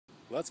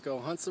Let's go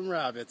hunt some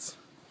rabbits.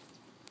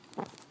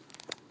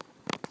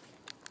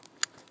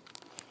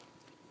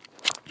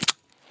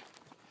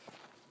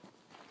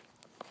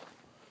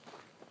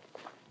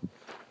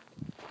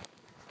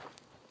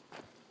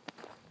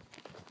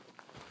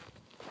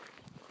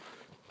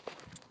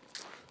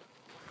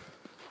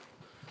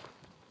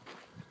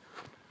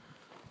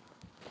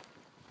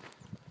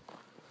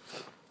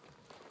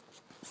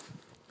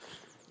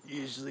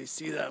 Usually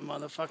see that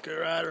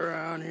motherfucker right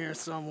around here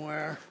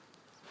somewhere.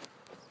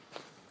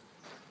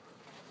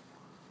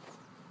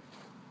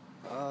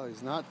 Oh,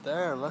 he's not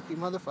there. Lucky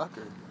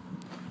motherfucker.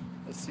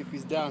 Let's see if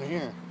he's down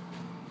here.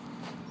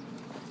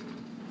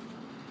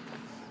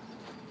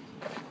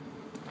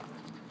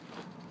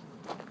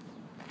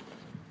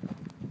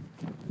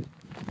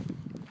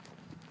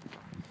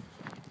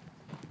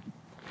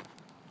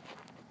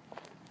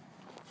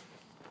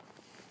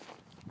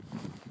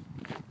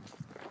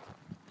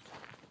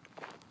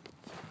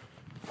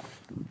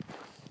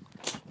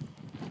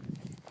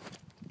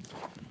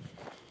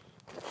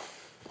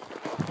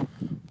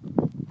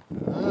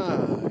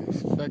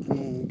 He's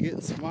fucking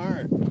getting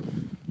smart.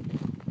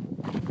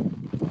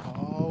 I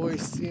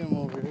always see him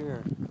over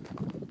here.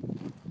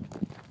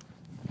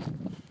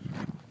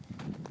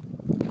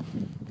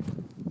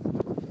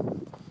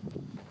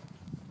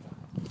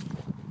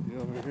 He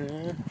over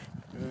here?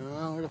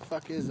 Where the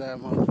fuck is that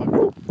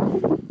motherfucker?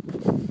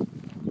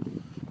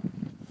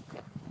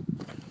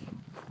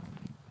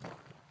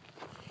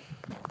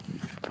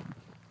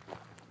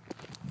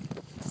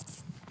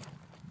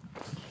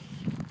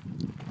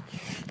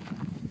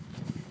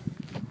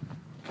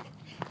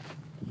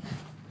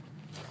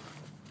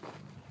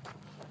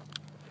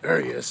 There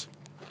he is.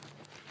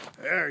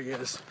 There he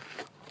is.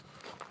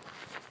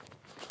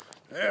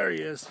 There he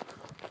is.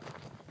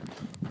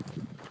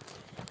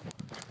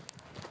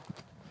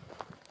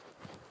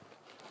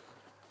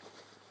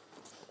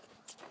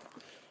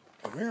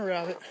 Come here,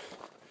 rabbit.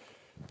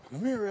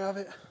 Come here,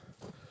 rabbit.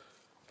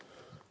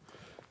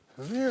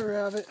 Come here,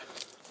 rabbit.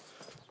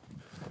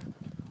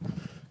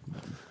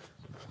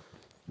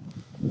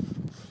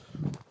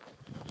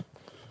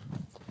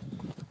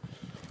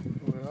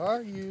 Where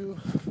are you?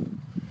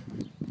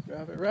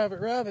 Rabbit, rabbit,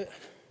 rabbit.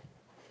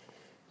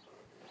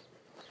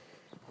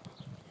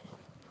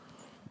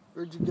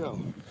 Where'd you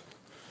go?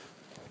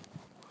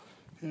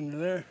 Into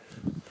there?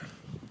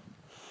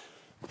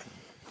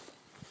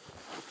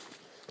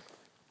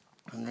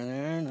 Under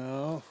there?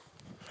 No.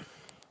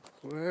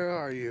 Where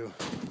are you?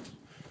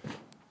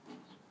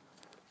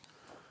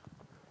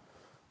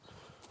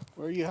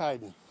 Where are you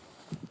hiding?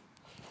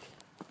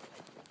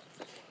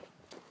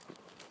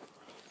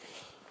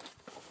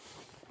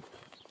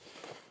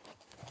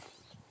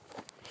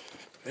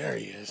 There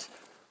he is.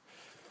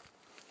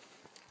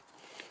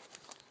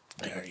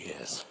 There he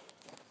is.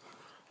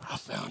 I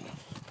found him.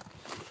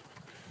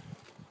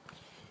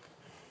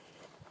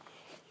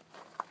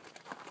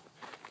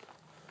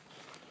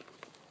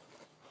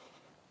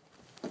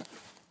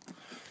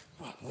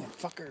 Oh, little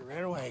fucker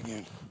ran away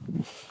again.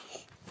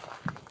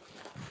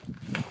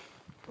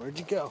 Where'd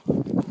you go?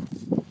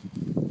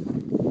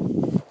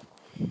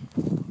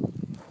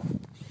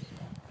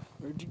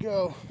 Where'd you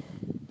go?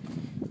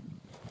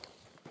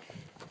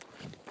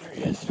 There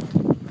he is.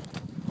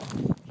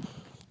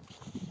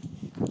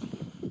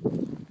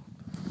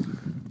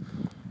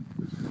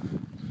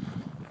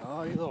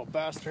 Oh, you little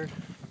bastard.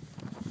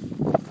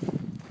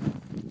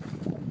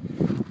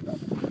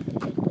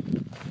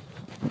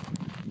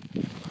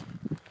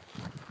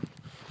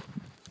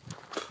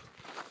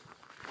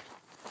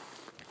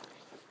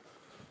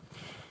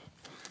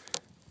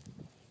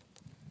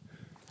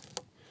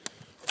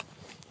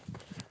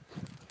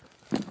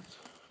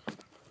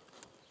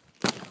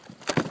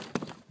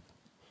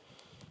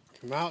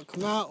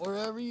 Come out,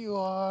 wherever you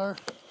are.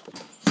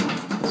 I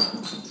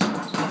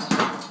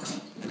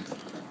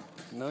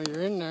know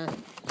you're in there.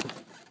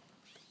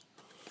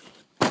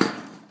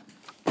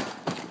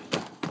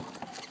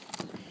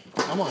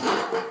 Come on.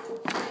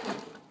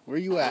 Where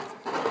you at?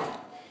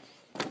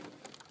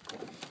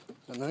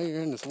 I know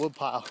you're in this wood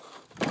pile.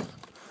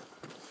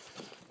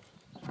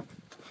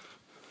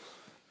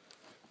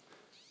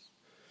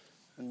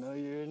 I know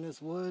you're in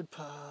this wood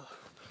pile.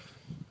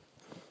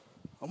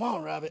 Come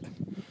on, rabbit.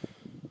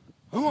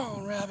 Come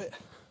on, rabbit.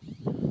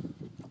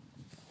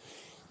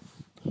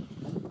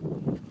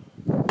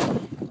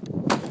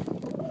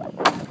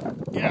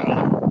 Get out of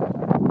there.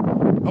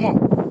 Come on.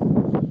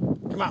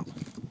 Come out.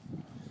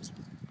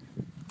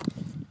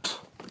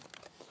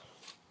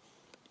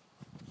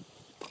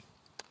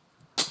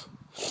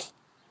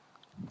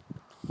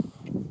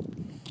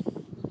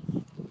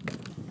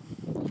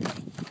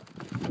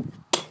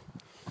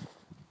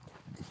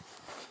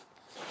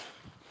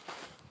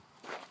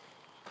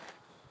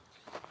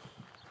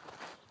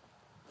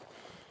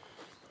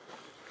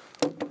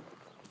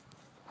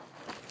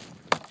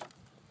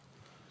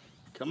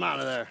 Come out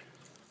of there.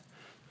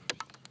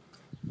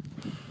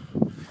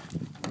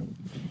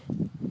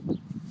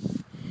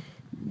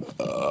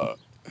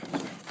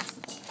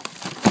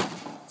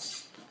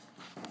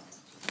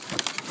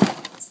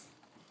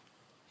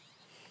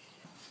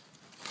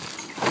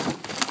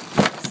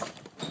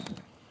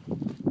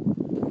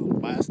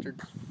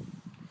 bastard.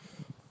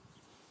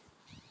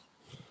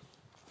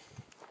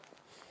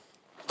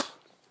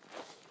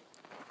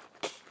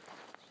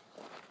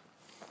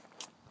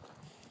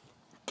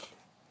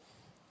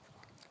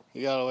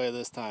 He got away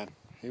this time.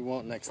 He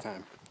won't next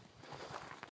time.